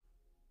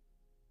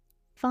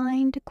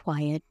Find a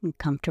quiet and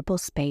comfortable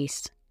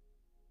space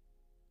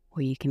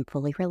where you can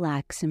fully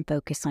relax and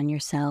focus on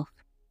yourself.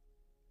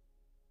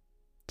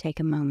 Take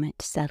a moment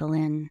to settle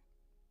in,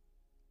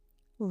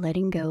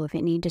 letting go of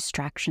any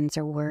distractions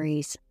or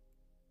worries.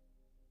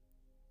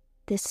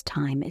 This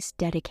time is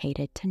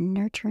dedicated to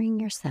nurturing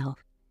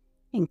yourself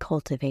and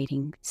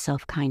cultivating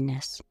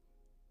self-kindness.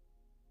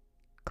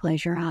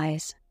 Close your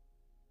eyes.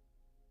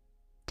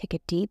 Take a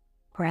deep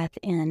breath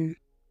in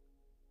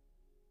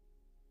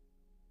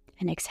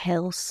and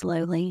exhale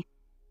slowly,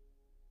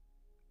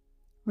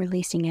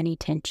 releasing any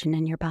tension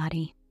in your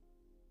body.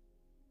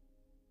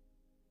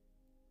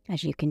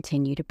 As you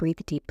continue to breathe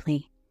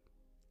deeply,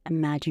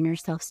 imagine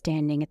yourself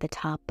standing at the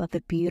top of a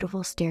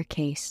beautiful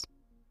staircase.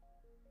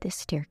 This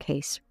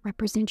staircase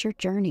represents your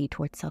journey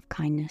towards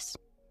self-kindness.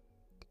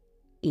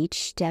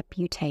 Each step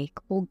you take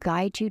will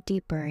guide you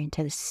deeper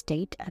into the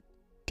state of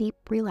deep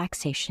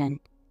relaxation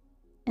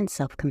and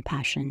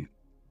self-compassion.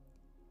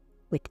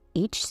 With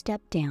each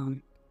step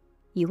down,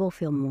 you will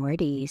feel more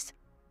at ease,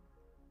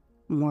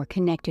 more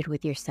connected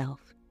with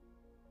yourself,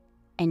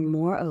 and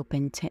more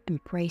open to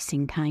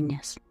embracing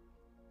kindness.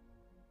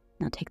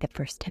 Now take the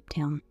first step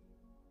down,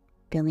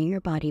 feeling your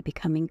body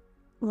becoming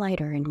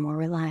lighter and more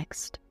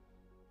relaxed.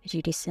 As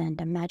you descend,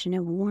 imagine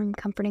a warm,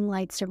 comforting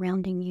light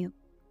surrounding you,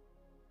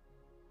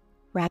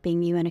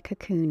 wrapping you in a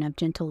cocoon of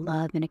gentle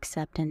love and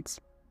acceptance.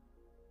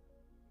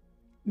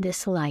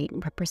 This light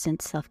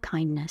represents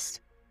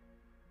self-kindness,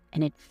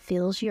 and it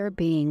fills your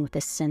being with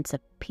a sense of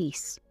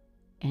peace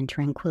and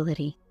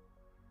tranquility.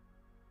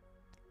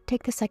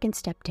 Take the second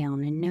step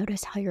down and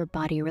notice how your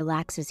body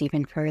relaxes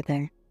even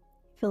further.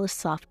 Feel a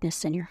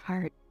softness in your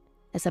heart,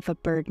 as if a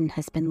burden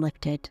has been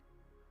lifted.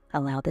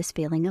 Allow this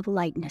feeling of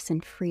lightness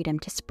and freedom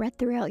to spread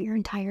throughout your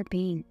entire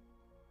being.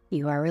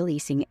 You are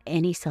releasing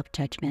any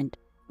self-judgment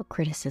or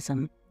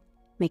criticism,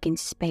 making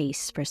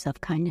space for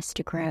self-kindness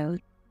to grow.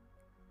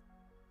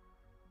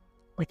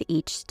 With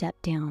each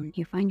step down,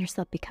 you find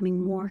yourself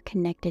becoming more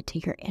connected to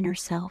your inner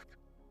self,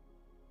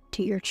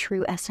 to your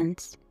true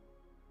essence.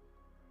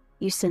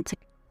 You sense a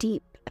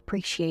deep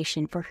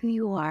appreciation for who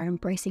you are,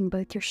 embracing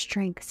both your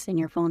strengths and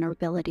your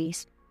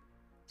vulnerabilities.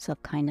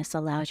 Self-kindness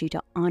allows you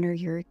to honor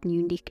your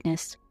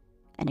uniqueness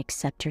and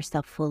accept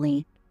yourself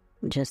fully,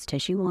 just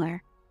as you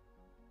are.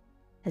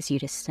 As you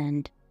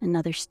descend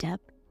another step,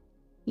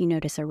 you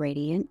notice a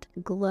radiant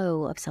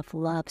glow of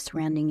self-love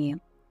surrounding you.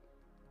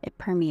 It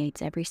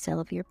permeates every cell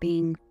of your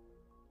being,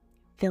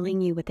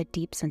 filling you with a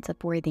deep sense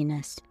of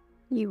worthiness.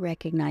 You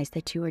recognize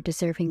that you are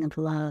deserving of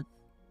love,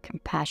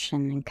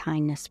 compassion, and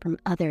kindness from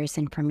others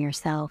and from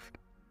yourself.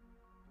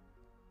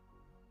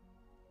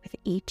 With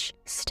each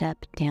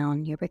step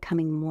down, you're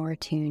becoming more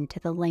attuned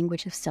to the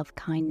language of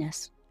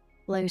self-kindness.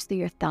 It flows through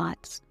your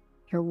thoughts,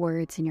 your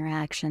words, and your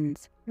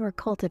actions. You are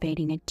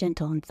cultivating a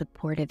gentle and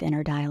supportive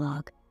inner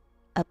dialogue,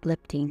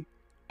 uplifting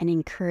and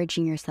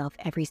encouraging yourself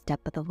every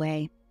step of the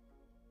way.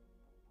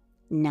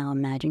 Now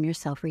imagine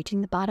yourself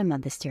reaching the bottom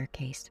of the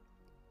staircase.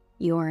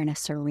 You are in a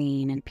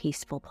serene and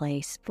peaceful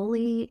place,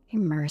 fully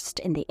immersed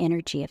in the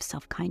energy of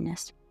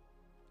self-kindness.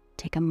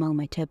 Take a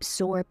moment to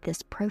absorb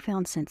this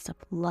profound sense of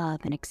love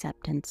and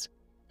acceptance,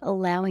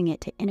 allowing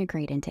it to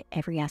integrate into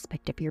every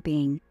aspect of your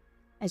being.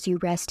 As you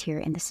rest here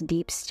in this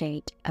deep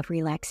state of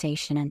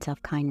relaxation and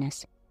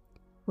self-kindness,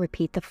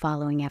 repeat the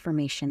following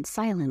affirmation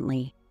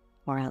silently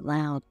or out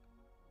loud.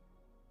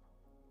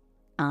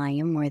 I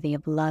am worthy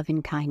of love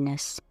and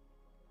kindness.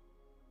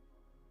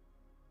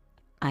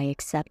 I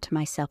accept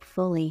myself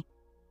fully.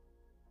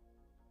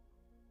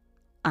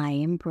 I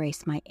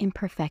embrace my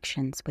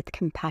imperfections with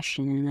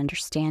compassion and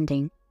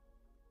understanding.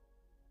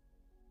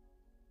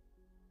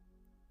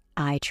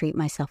 I treat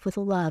myself with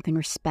love and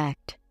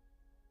respect,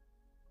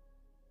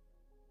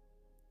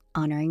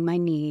 honoring my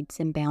needs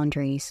and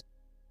boundaries.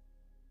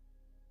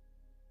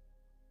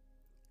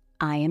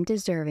 I am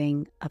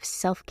deserving of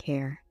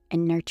self-care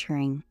and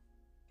nurturing.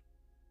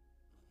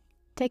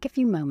 Take a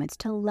few moments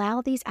to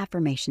allow these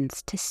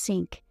affirmations to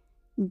sink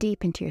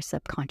deep into your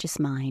subconscious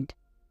mind,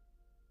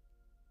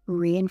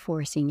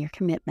 reinforcing your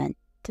commitment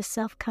to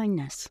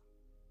self-kindness.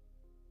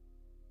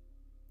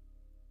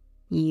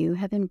 You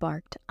have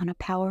embarked on a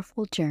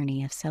powerful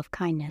journey of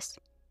self-kindness.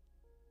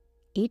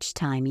 Each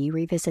time you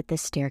revisit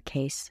this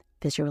staircase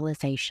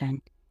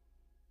visualization,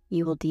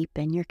 you will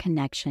deepen your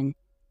connection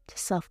to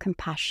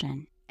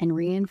self-compassion and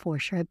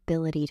reinforce your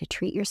ability to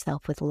treat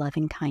yourself with love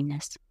and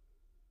kindness.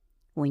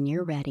 When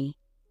you're ready,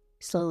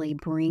 slowly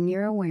bring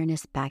your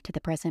awareness back to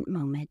the present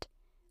moment.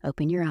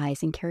 Open your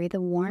eyes and carry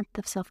the warmth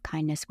of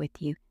self-kindness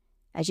with you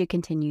as you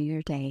continue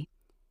your day,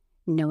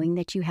 knowing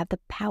that you have the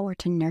power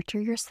to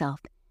nurture yourself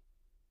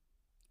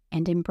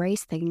and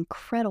embrace the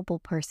incredible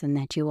person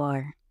that you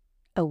are.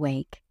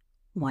 Awake,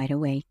 wide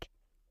awake.